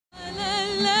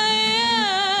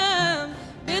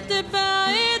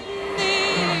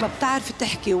ما بتعرف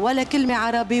تحكي ولا كلمة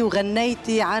عربي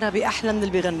وغنيتي عربي أحلى من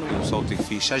اللي بيغنوا. صوتك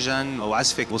فيه شجن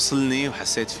وعزفك وصلني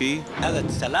وحسيت فيه. هذا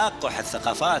تلاقح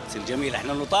الثقافات الجميلة،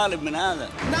 احنا نطالب من هذا.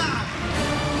 نعم.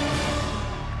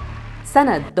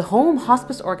 SANAD, the home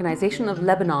hospice organization of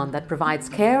Lebanon that provides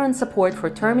care and support for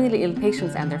terminally ill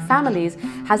patients and their families,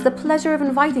 has the pleasure of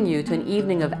inviting you to an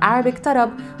evening of Arabic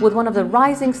Tarab with one of the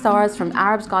rising stars from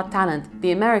Arabs Got Talent,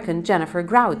 the American Jennifer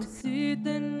Grout.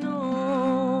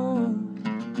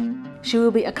 She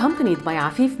will be accompanied by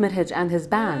Afif Merheg and his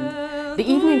band. The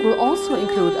evening will also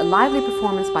include a lively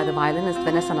performance by the violinist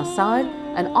Vanessa Nassar,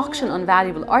 an auction on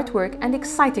valuable artwork, and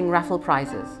exciting raffle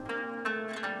prizes.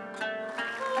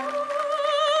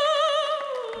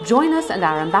 Join us and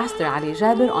our ambassador Ali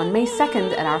Jabir on May 2nd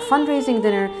at our fundraising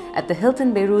dinner at the Hilton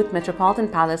Beirut Metropolitan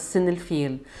Palace, Sin El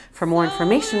Fil. For more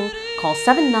information, call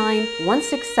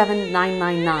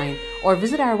 79-167-999 or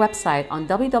visit our website on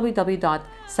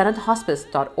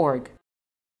www.sanadhospice.org.